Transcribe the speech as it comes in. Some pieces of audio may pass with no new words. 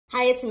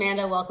Hi, it's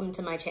Amanda. Welcome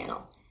to my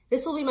channel.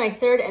 This will be my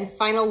third and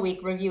final week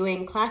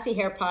reviewing classy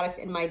hair products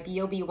in my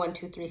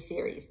BOB123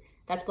 series.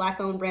 That's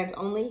Black-owned brands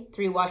only,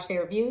 3 wash day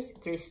reviews,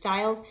 3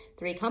 styles,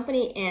 3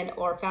 company and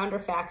or founder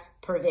facts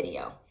per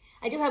video.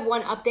 I do have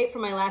one update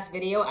from my last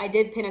video. I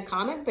did pin a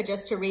comment, but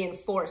just to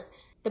reinforce,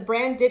 the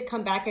brand did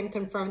come back and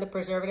confirm the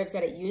preservatives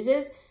that it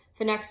uses: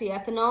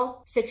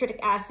 phenoxyethanol, citric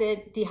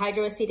acid,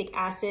 dehydroacetic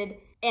acid,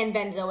 and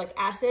benzoic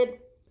acid.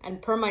 And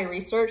per my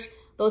research,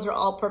 those are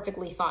all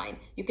perfectly fine.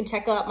 You can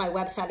check out my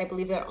website. I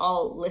believe they're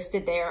all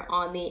listed there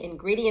on the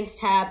ingredients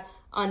tab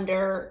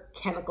under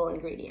chemical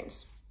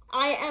ingredients.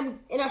 I am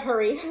in a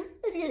hurry,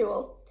 as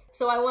usual.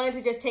 So I wanted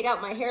to just take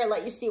out my hair,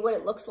 let you see what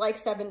it looks like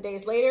 7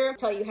 days later,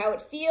 tell you how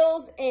it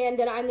feels, and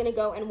then I'm gonna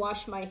go and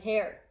wash my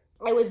hair.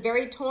 I was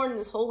very torn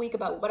this whole week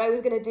about what I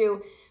was gonna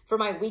do for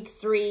my week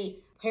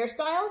 3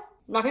 hairstyle.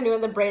 I'm not gonna do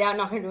another braid out,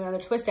 not gonna do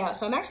another twist out.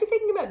 So I'm actually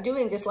thinking about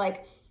doing just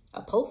like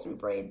a pull-through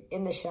braid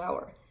in the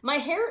shower. My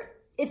hair,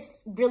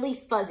 it's really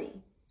fuzzy.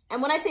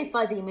 And when I say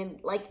fuzzy, I mean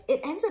like it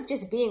ends up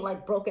just being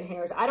like broken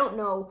hairs. I don't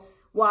know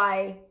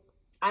why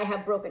I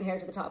have broken hair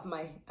to the top of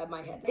my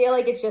head. I feel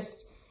like it's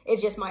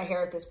just my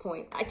hair at this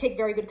point. I take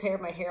very good care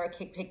of my hair. I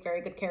take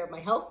very good care of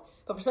my health.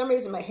 But for some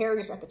reason, my hair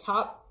just at the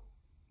top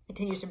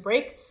continues to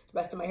break. The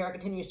rest of my hair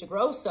continues to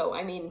grow. So,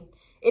 I mean,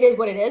 it is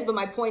what it is. But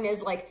my point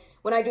is, like,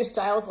 when I do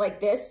styles like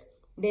this,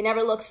 they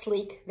never look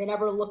sleek. They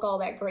never look all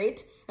that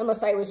great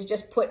unless I was to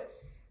just put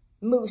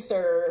mousse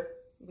or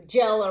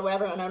gel or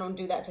whatever. And I don't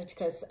do that just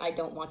because I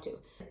don't want to.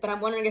 But I'm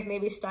wondering if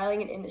maybe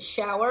styling it in the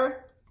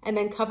shower and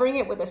then covering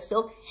it with a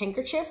silk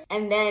handkerchief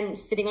and then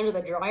sitting under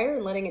the dryer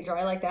and letting it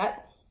dry like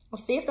that, I'll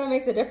see if that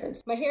makes a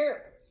difference. My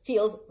hair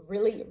feels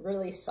really,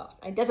 really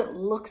soft. It doesn't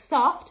look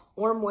soft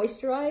or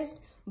moisturized,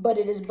 but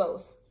it is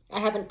both.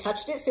 I haven't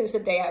touched it since the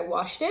day I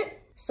washed it.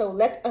 So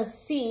let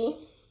us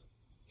see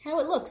how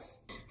it looks.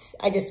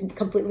 I just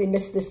completely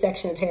missed this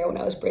section of hair when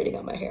I was braiding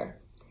up my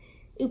hair.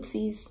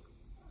 Oopsies.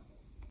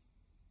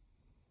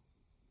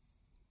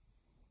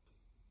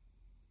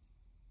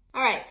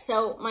 All right,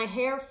 so my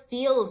hair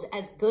feels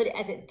as good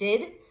as it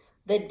did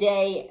the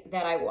day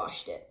that I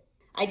washed it.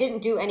 I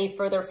didn't do any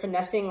further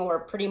finessing or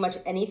pretty much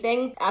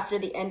anything. After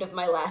the end of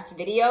my last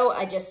video,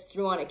 I just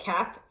threw on a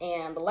cap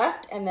and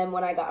left. And then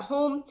when I got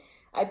home,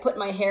 I put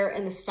my hair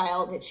in the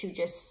style that you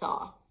just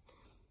saw.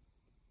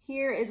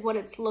 Here is what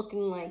it's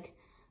looking like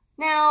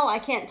now. I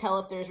can't tell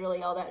if there's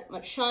really all that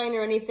much shine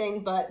or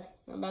anything, but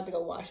I'm about to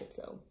go wash it,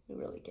 so who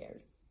really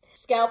cares?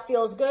 Scalp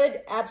feels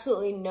good.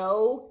 Absolutely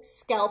no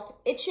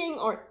scalp itching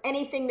or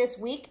anything this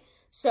week.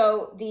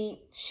 So the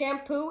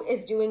shampoo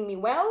is doing me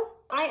well.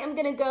 I am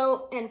gonna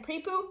go and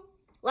Prepoo.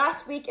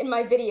 Last week in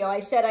my video, I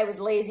said I was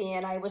lazy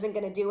and I wasn't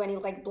gonna do any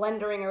like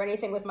blendering or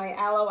anything with my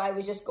aloe. I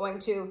was just going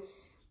to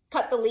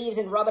cut the leaves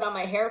and rub it on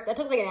my hair. That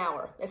took like an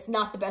hour. It's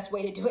not the best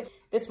way to do it.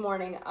 This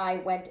morning, I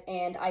went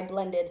and I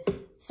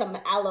blended some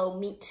aloe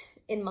meat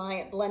in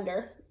my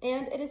blender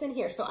and it is in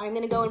here. So I'm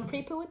gonna go and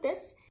Prepoo with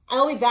this.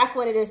 I'll be back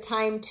when it is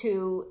time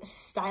to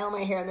style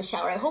my hair in the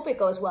shower. I hope it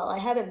goes well. I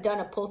haven't done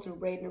a pull-through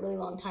braid in a really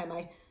long time.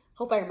 I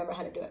hope I remember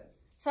how to do it.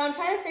 So I'm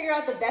trying to figure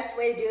out the best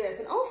way to do this.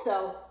 And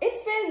also,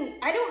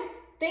 I don't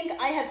think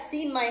I have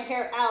seen my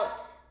hair out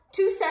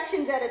 2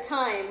 sections at a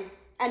time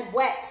and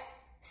wet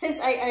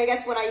since I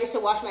guess when I used to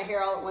wash my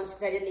hair all at once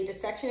because I didn't need to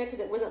section it because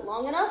it wasn't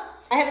long enough.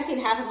 I haven't seen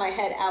half of my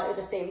head out at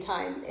the same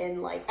time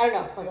in like, I don't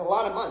know, like a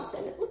lot of months,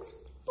 and it looks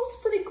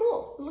pretty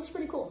cool. It looks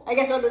pretty cool. I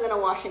guess other than a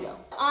wash and go.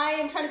 I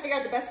am trying to figure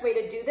out the best way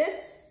to do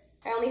this.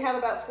 I only have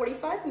about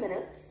 45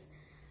 minutes.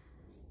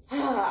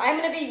 I'm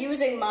gonna be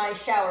using my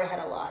shower head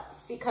a lot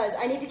because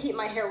I need to keep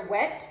my hair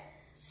wet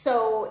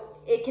so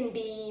it can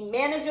be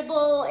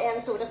manageable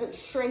and so it doesn't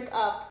shrink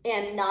up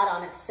and knot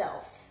on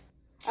itself.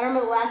 I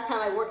remember the last time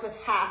I worked with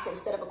half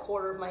instead of a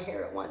quarter of my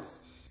hair at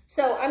once.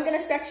 So I'm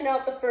gonna section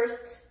out the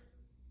first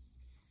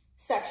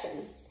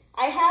section.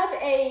 I have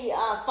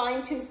a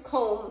fine tooth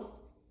comb,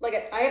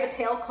 I have a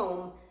tail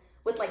comb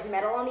with like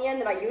metal on the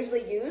end that I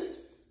usually use,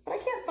 but I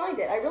can't find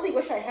it. I really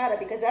wish I had it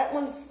because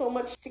it's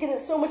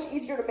so much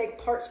easier to make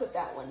parts with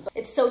that one. But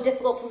it's so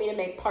difficult for me to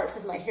make parts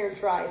as my hair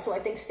dries. So I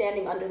think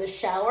standing under the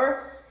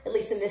shower, at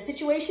least in this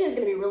situation, is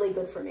gonna be really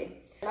good for me.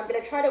 And I'm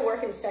gonna try to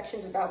work in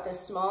sections about this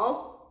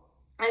small.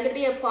 I'm gonna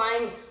be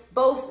applying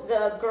both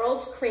the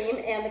Girls Cream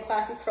and the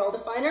Classy Curl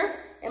Definer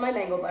and my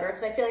mango butter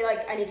because I feel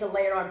like I need to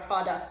layer on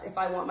products if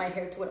I want my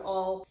hair to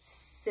all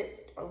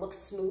sit or look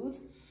smooth.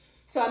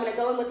 So I'm gonna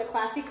go in with the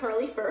Classy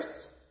Curly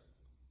first.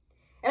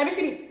 And I'm just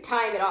gonna be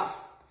tying it off.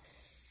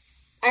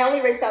 I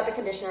only rinsed out the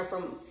conditioner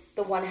from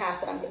the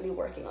 1/2 that I'm gonna be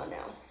working on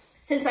now.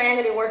 Since I am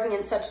gonna be working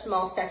in such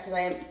small sections,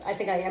 I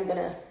think I am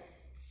gonna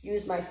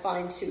use my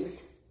fine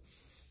tooth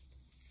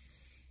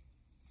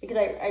because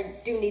I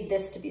do need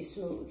this to be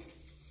smooth.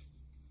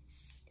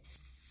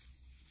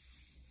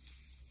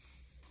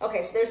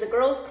 Okay, so there's the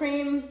Girls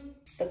Cream,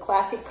 the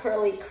Classy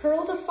Curly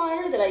Curl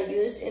Definer that I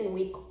used in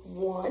week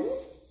 1.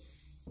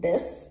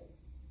 This.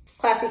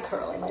 Classy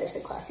Curl, I might have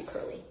said Classy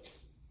Curly.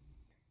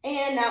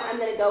 And now I'm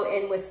gonna go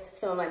in with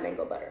some of my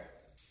mango butter.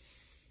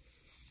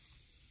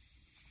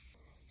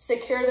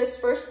 Secure this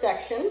first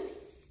section.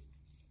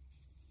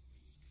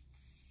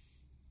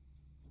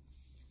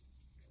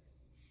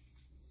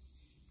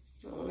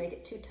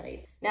 too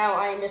tight. Now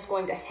I'm just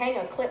going to hang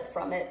a clip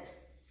from it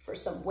for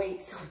some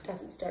weight so it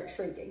doesn't start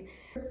shrinking.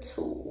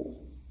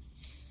 Tool.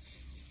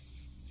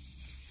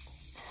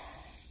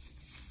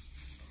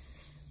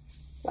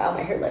 Wow,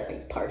 my hair let me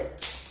part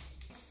it.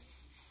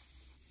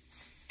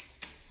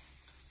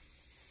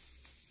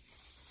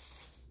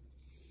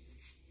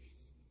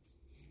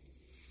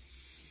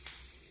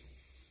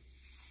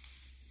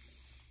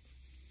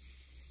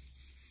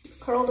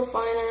 Curl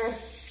definer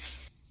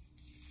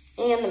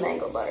and the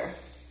mango butter.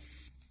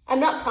 I'm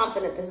not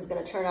confident this is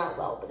going to turn out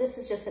well, but this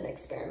is just an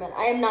experiment.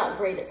 I am not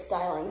great at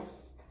styling.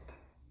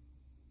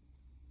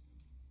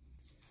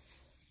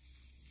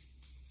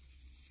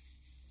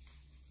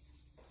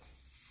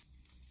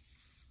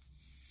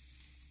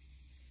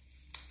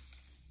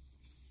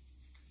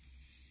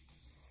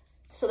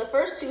 So the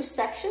first two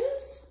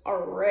sections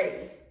are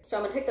ready. So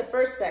I'm going to take the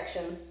first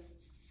section,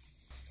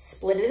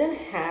 split it in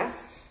half,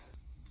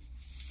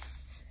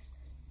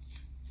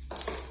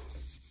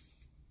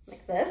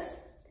 like this.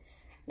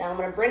 Now I'm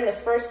going to bring the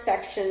first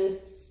section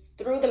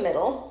through the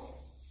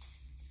middle,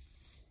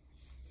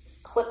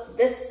 clip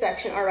this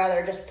section, or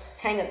rather just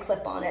hang a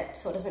clip on it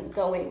so it doesn't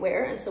go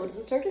anywhere and so it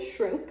doesn't start to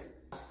shrink.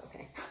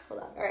 Okay,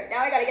 hold on. All right, now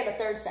I got to get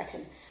the third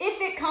section. If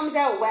it comes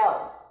out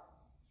well,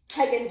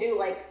 I can do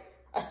like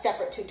a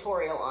separate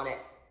tutorial on it.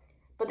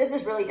 But this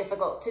is really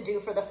difficult to do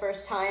for the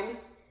first time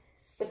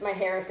with my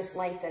hair at this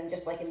length and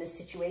just like in this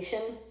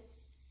situation.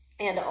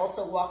 And to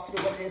also walk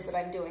through what it is that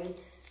I'm doing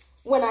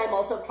when I'm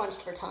also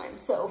crunched for time.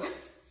 So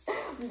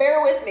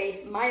bear with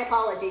me, my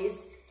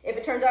apologies. If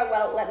it turns out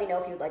well, let me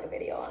know if you'd like a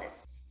video on it.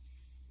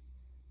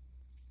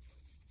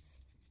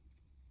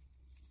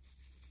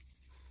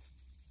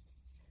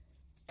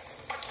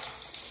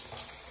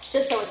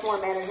 Just so it's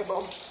more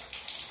manageable.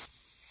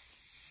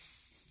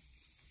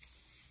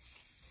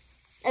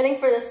 I think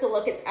for this to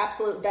look its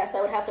absolute best,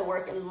 I would have to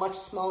work in much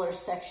smaller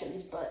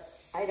sections, but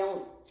I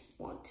don't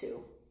want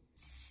to.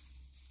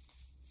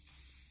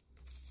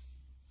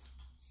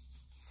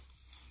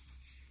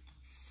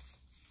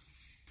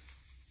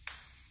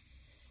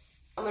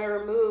 I'm going to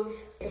remove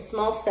the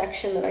small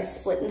section that I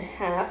split in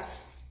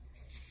half,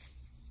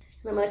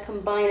 and I'm going to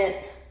combine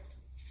it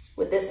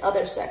with this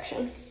other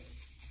section.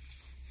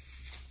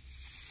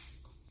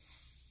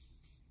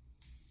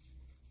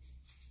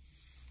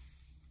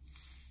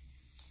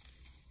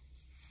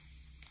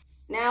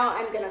 Now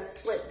I'm going to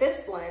split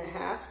this one in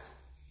half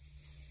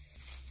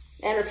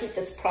and repeat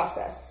this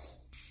process.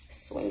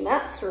 Swing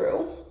that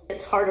through.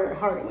 It's harder and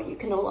harder when you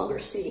can no longer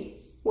see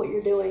what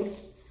you're doing.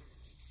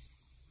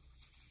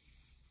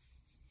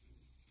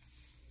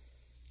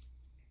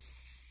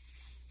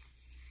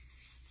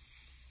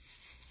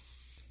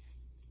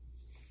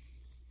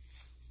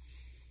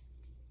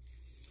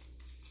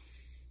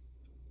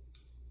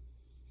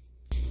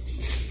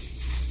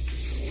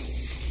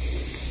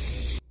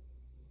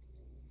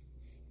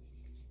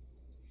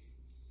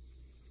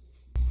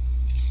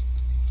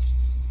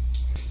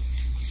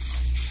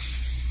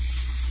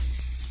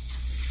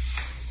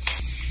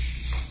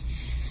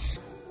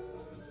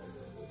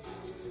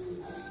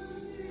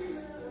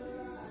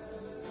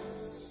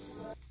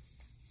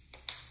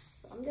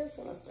 I'm just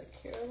gonna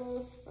secure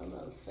this and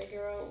then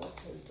figure out what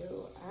to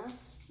do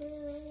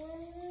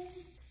afterwards.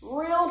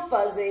 Real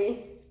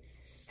fuzzy.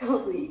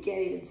 Also, you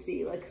can't even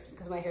see, like,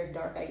 because my hair's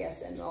dark, I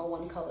guess, and all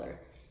one color.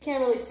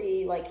 Can't really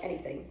see, like,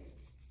 anything.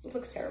 It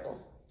looks terrible.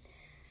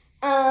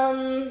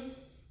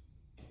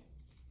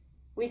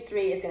 Week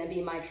 3 is gonna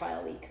be my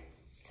trial week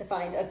to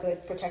find a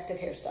good protective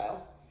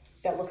hairstyle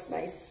that looks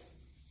nice.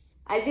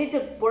 I need to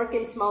work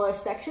in smaller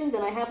sections,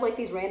 and I have, like,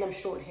 these random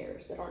short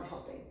hairs that aren't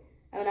helping.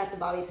 I'm gonna have to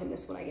bobby pin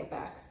this when I get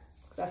back,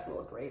 because that's gonna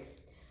look great.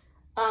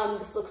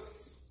 This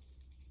looks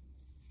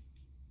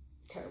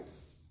terrible.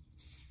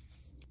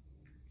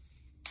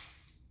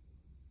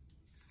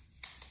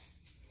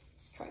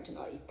 Trying to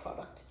not eat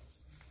product.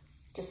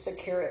 Just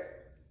secure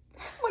it.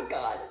 Oh my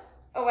God.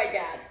 Oh my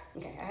God.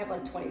 Okay, I have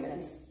like 20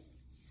 minutes.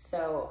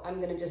 So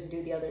I'm gonna just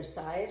do the other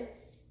side.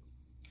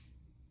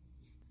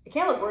 It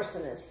can't look worse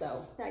than this,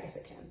 so I guess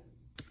it can.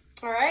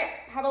 All right,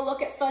 have a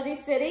look at Fuzzy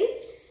City.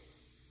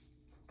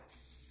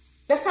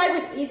 This side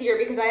was easier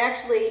because I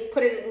actually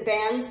put it in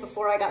bands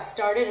before I got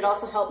started. It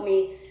also helped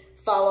me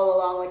follow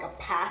along like a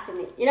path.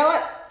 And you know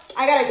what?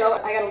 I gotta go.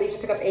 I gotta leave to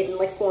pick up Aiden in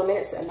like 4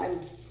 minutes, and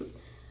I'm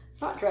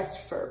not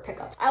dressed for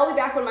pickup. I'll be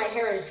back when my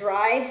hair is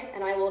dry,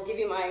 and I will give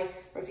you my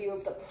review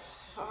of the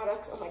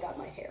products. Oh my God,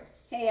 my hair.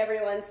 Hey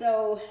everyone,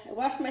 so I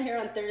washed my hair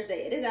on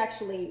Thursday. It is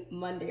actually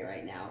Monday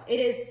right now.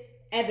 It is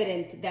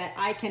evident that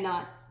I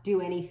cannot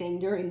do anything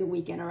during the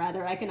weekend, or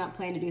rather I cannot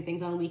plan to do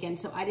things on the weekend,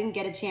 so I didn't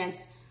get a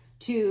chance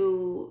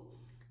to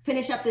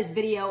finish up this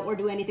video or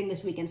do anything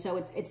this weekend, so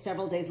it's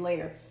several days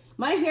later.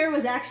 My hair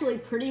was actually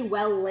pretty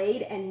well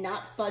laid and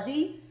not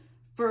fuzzy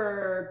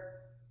for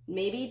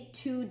maybe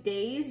 2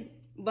 days,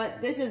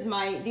 but these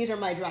are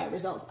my dry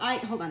results.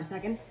 Hold on a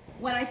second.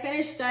 When I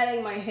finished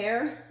styling my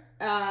hair,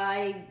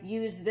 I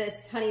used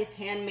this Honey's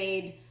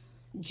Handmade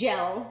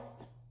gel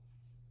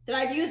that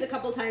I've used a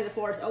couple times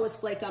before. It's always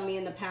flaked on me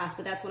in the past,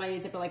 but that's when I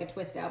use it for like a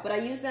twist out. But I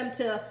use them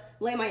to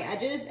lay my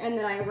edges, and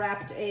then I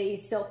wrapped a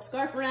silk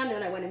scarf around, and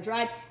then I went and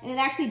dried, and it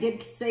actually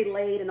did stay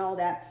laid and all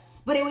that,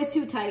 but it was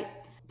too tight.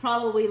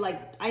 Probably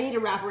like, I need to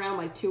wrap around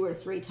like 2 or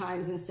 3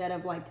 times instead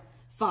of like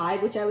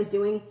 5, which I was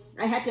doing.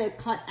 I had to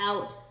cut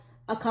out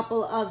a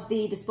couple of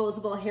the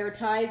disposable hair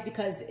ties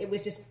because it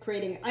was just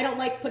creating, I don't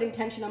like putting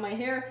tension on my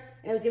hair,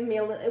 and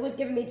it was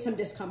giving me some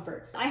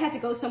discomfort. I had to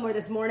go somewhere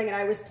this morning, and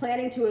I was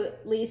planning to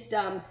at least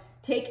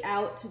take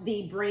out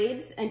the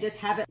braids and just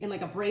have it in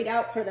like a braid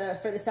out for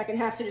the second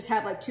half. So just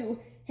have like 2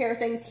 hair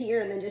things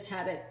here and then just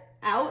have it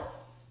out.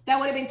 That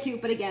would have been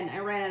cute, but again, I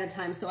ran out of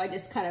time, so I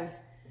just kind of,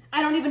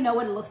 I don't even know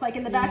what it looks like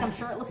in the back. I'm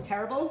sure it looks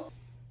terrible.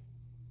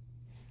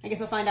 I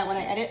guess I'll find out when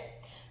I edit.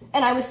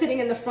 And I was sitting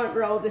in the front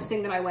row of this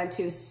thing that I went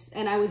to,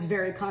 and I was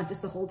very conscious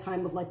the whole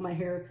time of like my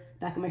hair,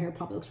 back of my hair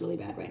probably looks really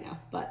bad right now,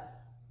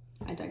 but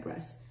I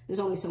digress. There's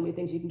only so many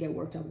things you can get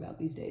worked up about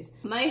these days.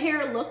 My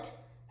hair looked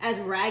as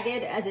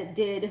ragged as it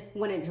did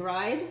when it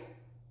dried,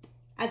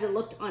 as it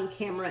looked on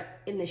camera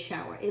in the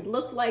shower. It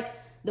looked like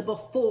the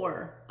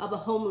before of a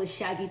homeless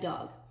shaggy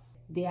dog.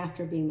 The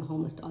after being the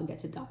homeless dog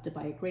gets adopted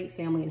by a great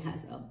family and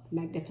has a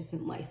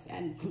magnificent life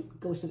and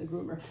goes to the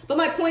groomer. But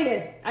my point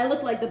is, I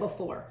look like the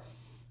before.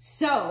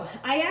 So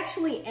I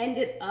actually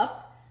ended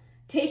up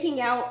taking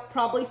out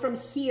probably from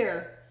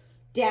here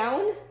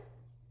down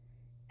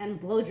and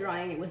blow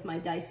drying it with my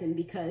Dyson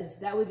because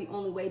that was the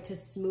only way to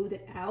smooth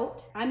it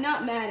out. I'm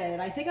not mad at it.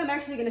 I think I'm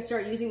actually gonna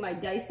start using my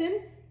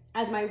Dyson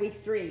as my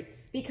week 3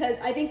 because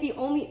I think the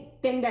only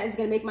thing that is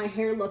gonna make my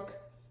hair look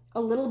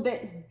a little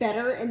bit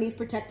better in these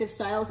protective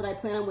styles that I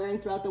plan on wearing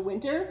throughout the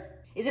winter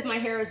is if my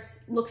hair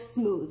looks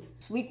smooth.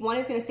 Week 1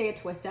 is gonna stay a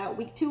twist out.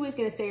 Week 2 is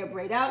gonna stay a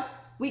braid out.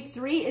 Week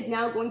 3 is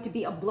now going to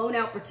be a blown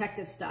out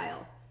protective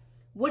style.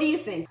 What do you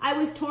think? I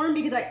was torn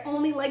because I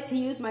only like to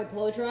use my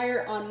blow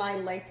dryer on my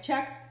length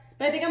checks,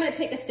 but I think I'm gonna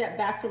take a step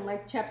back from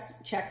length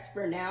checks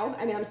for now.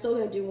 I mean, I'm still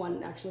gonna do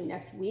one actually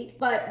next week,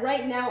 but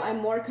right now I'm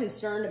more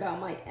concerned about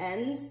my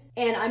ends,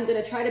 and I'm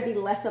gonna try to be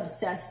less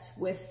obsessed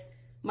with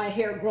my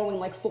hair growing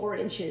like 4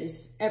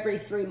 inches every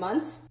 3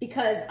 months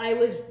because I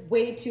was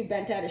way too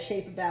bent out of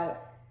shape about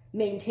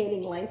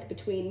maintaining length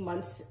between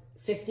months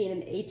 15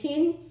 and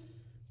 18.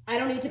 I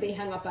don't need to be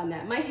hung up on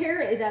that. My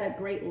hair is at a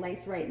great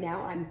length right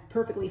now. I'm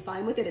perfectly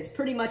fine with it. It's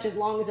pretty much as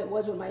long as it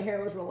was when my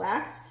hair was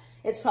relaxed.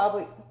 It's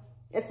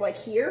like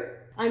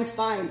here. I'm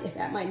fine if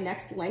at my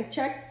next length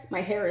check,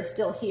 my hair is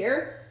still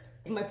here.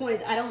 And my point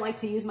is I don't like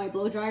to use my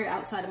blow dryer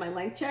outside of my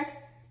length checks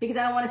because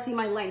I don't want to see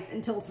my length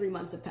until 3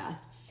 months have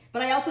passed.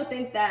 But I also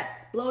think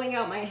that blowing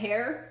out my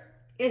hair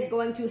is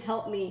going to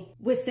help me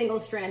with single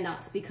strand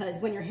knots because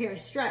when your hair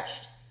is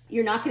stretched,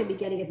 you're not going to be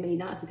getting as many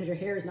knots because your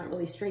hair is not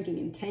really shrinking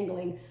and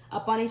tangling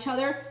up on each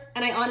other.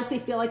 And I honestly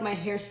feel like my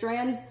hair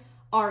strands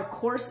are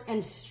coarse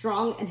and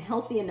strong and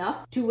healthy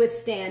enough to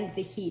withstand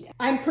the heat.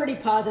 I'm pretty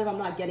positive I'm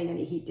not getting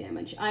any heat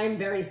damage. I am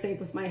very safe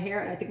with my hair,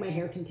 and I think my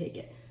hair can take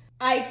it.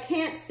 I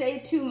can't say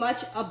too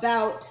much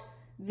about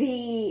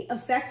the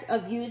effect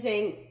of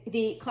using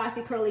the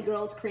Classy Curly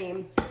Girls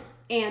cream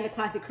and the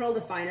Classy Curl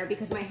Definer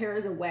because my hair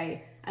is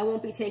away. I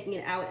won't be taking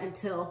it out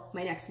until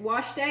my next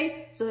wash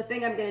day. So the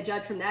thing I'm gonna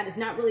judge from that is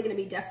not really gonna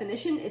be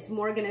definition. It's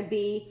more gonna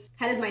be,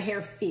 how does my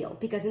hair feel?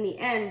 Because in the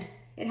end,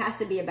 it has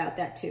to be about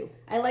that too.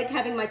 I like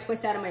having my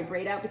twist out and my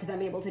braid out because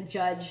I'm able to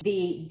judge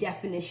the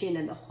definition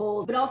and the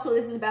hold, but also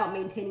this is about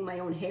maintaining my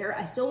own hair.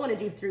 I still wanna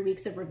do 3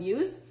 weeks of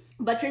reviews,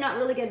 but you're not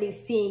really gonna be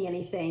seeing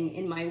anything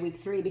in my week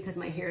 3 because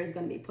my hair is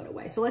gonna be put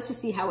away. So let's just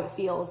see how it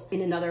feels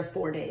in another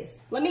 4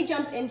 days. Let me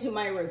jump into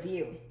my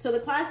review. So the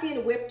Classy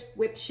and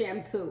Whipped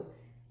shampoo.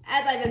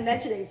 As I've been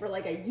mentioning for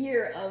like a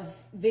year of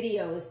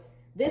videos,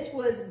 this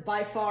was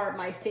by far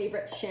my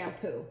favorite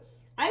shampoo.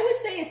 I would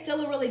say it's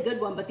still a really good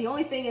one, but the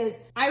only thing is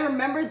I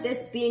remember this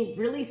being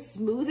really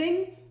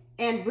smoothing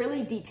and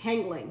really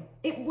detangling.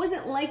 It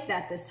wasn't like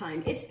that this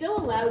time. It still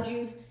allowed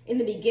you in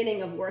the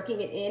beginning of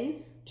working it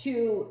in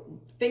to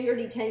finger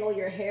detangle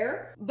your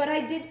hair, but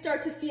I did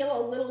start to feel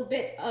a little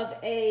bit of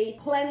a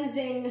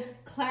cleansing,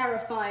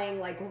 clarifying,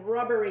 like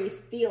rubbery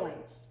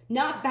feeling.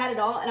 Not bad at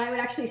all, and I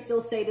would actually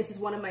still say this is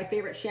one of my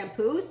favorite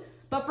shampoos,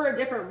 but for a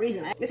different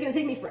reason. It's gonna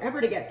take me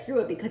forever to get through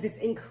it because it's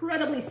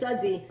incredibly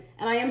sudsy,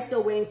 and I am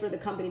still waiting for the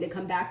company to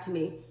come back to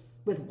me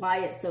with why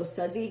it's so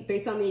sudsy.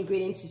 Based on the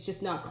ingredients, it's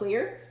just not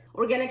clear.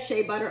 Organic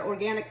shea butter,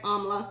 organic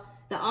amla.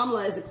 The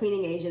amla is a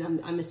cleaning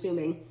agent, I'm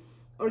assuming.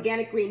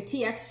 Organic green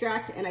tea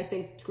extract, and I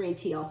think green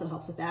tea also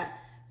helps with that.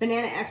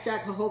 Banana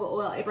extract, jojoba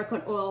oil,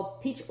 apricot oil,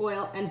 peach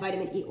oil, and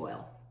vitamin E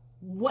oil.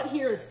 What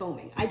here is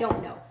foaming? I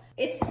don't know.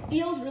 It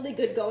feels really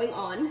good going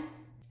on.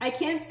 I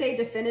can't say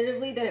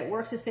definitively that it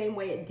works the same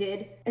way it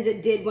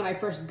did when I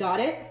first got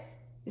it.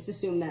 Just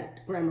assume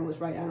that grammar was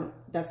right.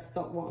 That's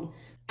felt wrong.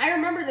 I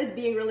remember this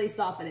being really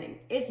softening.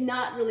 It's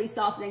not really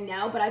softening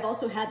now, but I've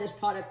also had this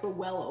product for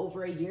well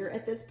over a year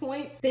at this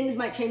point. Things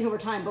might change over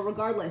time, but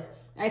regardless,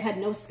 I've had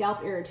no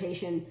scalp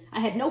irritation. I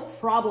had no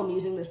problem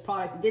using this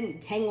product. It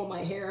didn't tangle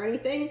my hair or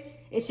anything.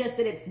 It's just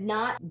that it's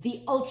not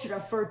the ultra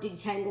for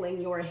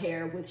detangling your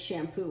hair with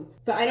shampoo.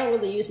 But I don't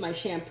really use my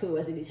shampoo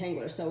as a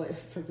detangler, so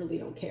I really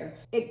don't care.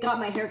 It got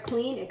my hair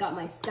clean, it got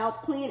my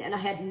scalp clean, and I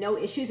had no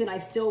issues, and I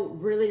still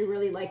really,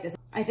 really like this.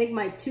 I think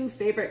my two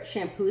favorite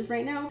shampoos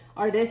right now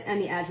are this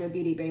and the Adwoa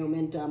Beauty Bio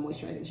Mint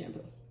Moisturizing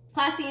Shampoo.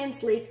 Classy and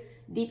sleek,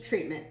 deep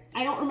treatment.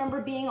 I don't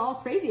remember being all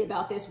crazy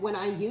about this when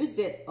I used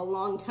it a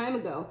long time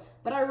ago,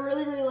 but I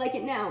really, really like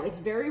it now. It's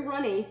very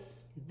runny,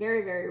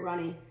 very, very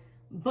runny,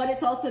 but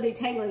it's also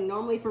detangling.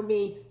 Normally for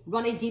me,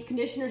 runny deep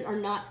conditioners are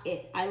not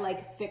it. I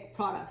like thick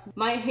products.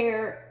 My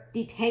hair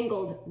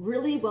detangled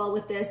really well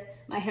with this.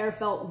 My hair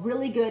felt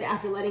really good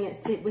after letting it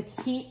sit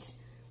with heat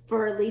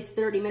for at least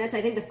 30 minutes.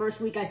 I think the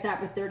first week I sat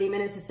for 30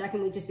 minutes. The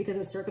second week, just because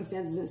of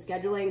circumstances and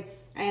scheduling,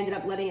 I ended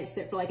up letting it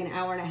sit for like an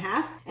hour and a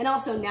half. And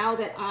also now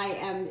that I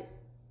am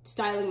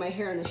styling my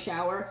hair in the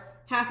shower,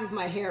 half of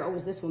my hair,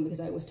 always this one because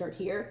I always start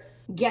here,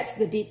 gets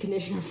the deep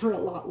conditioner for a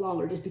lot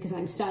longer just because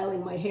I'm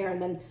styling my hair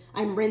and then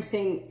I'm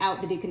rinsing out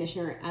the deep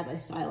conditioner as I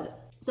style it.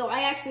 So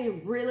I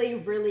actually really,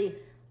 really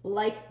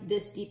like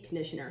this deep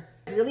conditioner.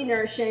 It's really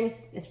nourishing,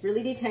 it's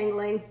really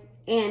detangling,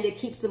 and it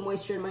keeps the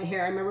moisture in my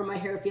hair. I remember my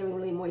hair feeling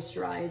really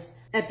moisturized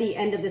at the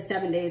end of the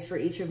 7 days for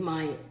each of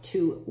my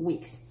 2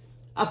 weeks.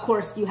 Of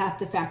course, you have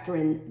to factor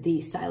in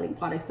the styling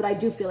products, but I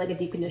do feel like a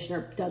deep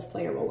conditioner does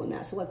play a role in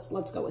that, so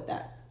let's go with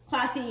that.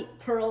 Classy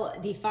Curl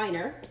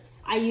Definer.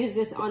 I use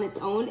this on its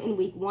own in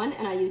week 1,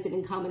 and I use it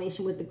in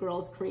combination with the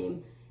Girls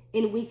Cream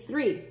in week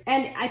 3.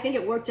 And I think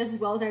it worked just as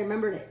well as I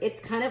remembered it. It's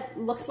kind of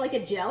looks like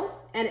a gel,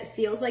 and it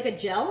feels like a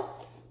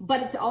gel,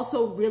 but it's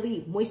also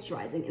really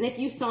moisturizing. And if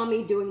you saw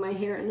me doing my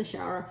hair in the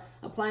shower,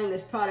 applying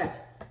this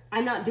product,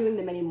 I'm not doing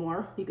them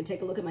anymore. You can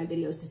take a look at my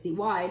videos to see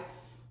why.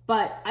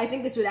 But I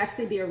think this would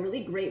actually be a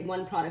really great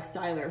one product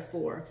styler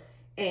for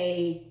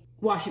a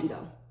wash and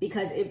go,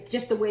 because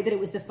just the way that it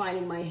was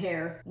defining my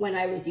hair when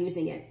I was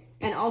using it.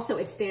 And also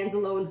it stands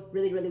alone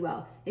really, really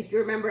well. If you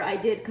remember, I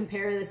did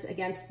compare this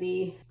against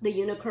the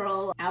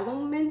Unicurl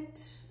Aloe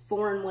Mint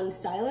 4-in-1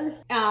 styler.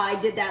 I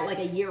did that like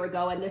a year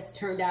ago, and this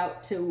turned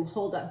out to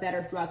hold up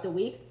better throughout the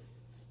week.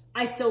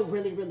 I still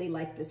really, really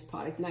like this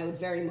product, and I would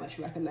very much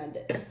recommend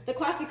it. The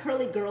Classy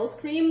Curly Girls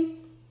Cream,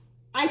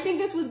 I think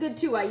this was good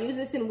too. I used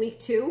this in week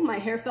 2. My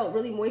hair felt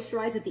really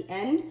moisturized at the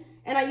end,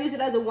 and I use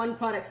it as a one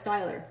product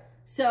styler.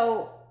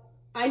 So,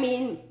 I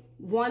mean,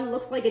 one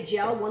looks like a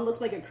gel, one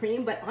looks like a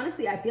cream, but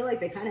honestly, I feel like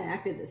they kind of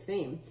acted the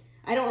same.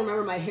 I don't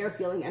remember my hair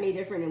feeling any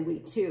different in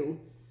week 2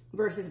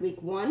 versus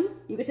week 1.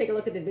 You could take a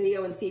look at the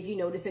video and see if you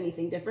notice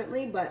anything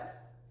differently,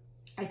 but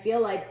I feel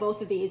like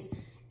both of these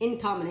in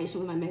combination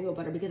with my mango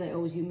butter, because I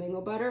always use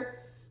mango butter,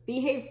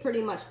 behave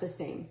pretty much the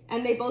same.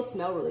 And they both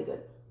smell really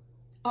good.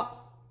 Oh,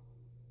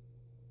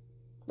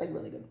 like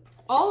really good.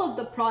 All of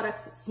the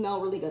products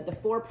smell really good. The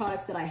 4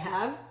 products that I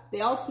have,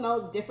 they all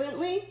smell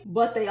differently,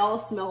 but they all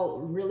smell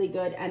really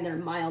good, and they're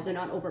mild. They're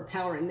not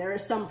overpowering. There are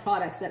some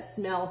products that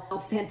smell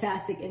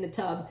fantastic in the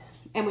tub,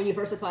 and when you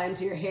first apply them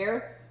to your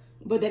hair,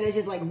 but then it's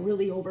just like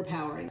really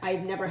overpowering.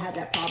 I've never had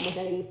that problem with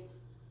any of these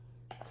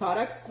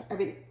products.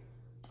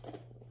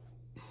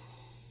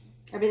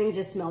 Everything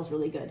just smells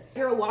really good. If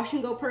you're a wash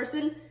and go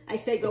person, I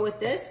say go with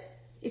this.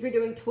 If you're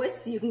doing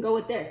twists, you can go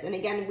with this. And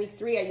again, in week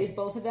 3, I used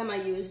both of them. I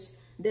used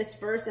this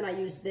first, and I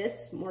used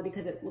this more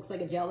because it looks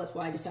like a gel. That's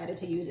why I decided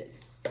to use it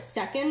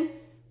second.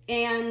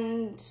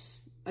 And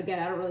again,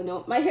 I don't really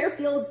know. My hair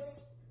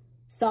feels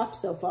soft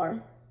so far.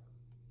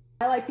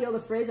 While I feel the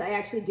frizz, I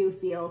actually do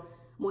feel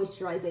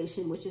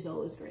moisturization, which is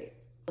always great.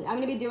 I'm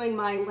gonna be doing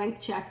my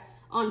length check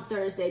on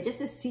Thursday just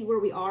to see where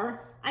we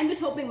are. I'm just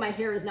hoping my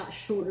hair is not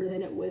shorter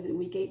than it was in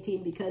week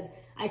 18, because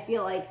I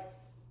feel like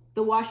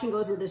the wash and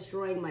goes were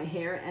destroying my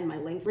hair and my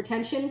length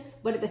retention,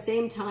 but at the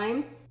same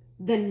time,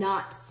 the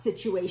knot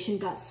situation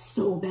got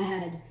so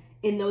bad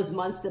in those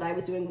months that I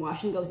was doing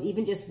wash and goes,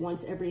 even just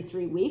once every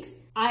 3 weeks.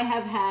 I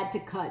have had to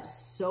cut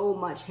so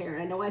much hair.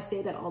 I know I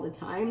say that all the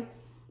time,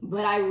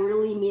 but I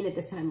really mean it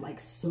this time, like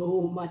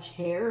so much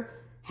hair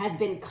has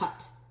been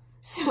cut.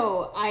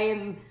 So I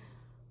am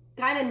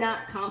kind of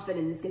not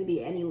confident it's gonna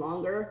be any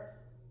longer.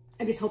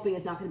 I'm just hoping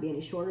it's not gonna be any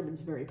shorter, but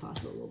it's very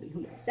possible it will be,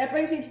 who knows. That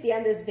brings me to the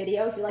end of this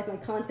video. If you like my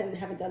content and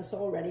haven't done so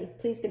already,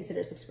 please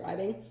consider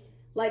subscribing.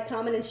 Like,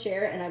 comment, and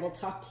share, and I will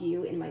talk to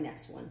you in my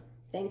next one.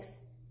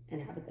 Thanks, and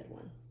have a good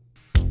one.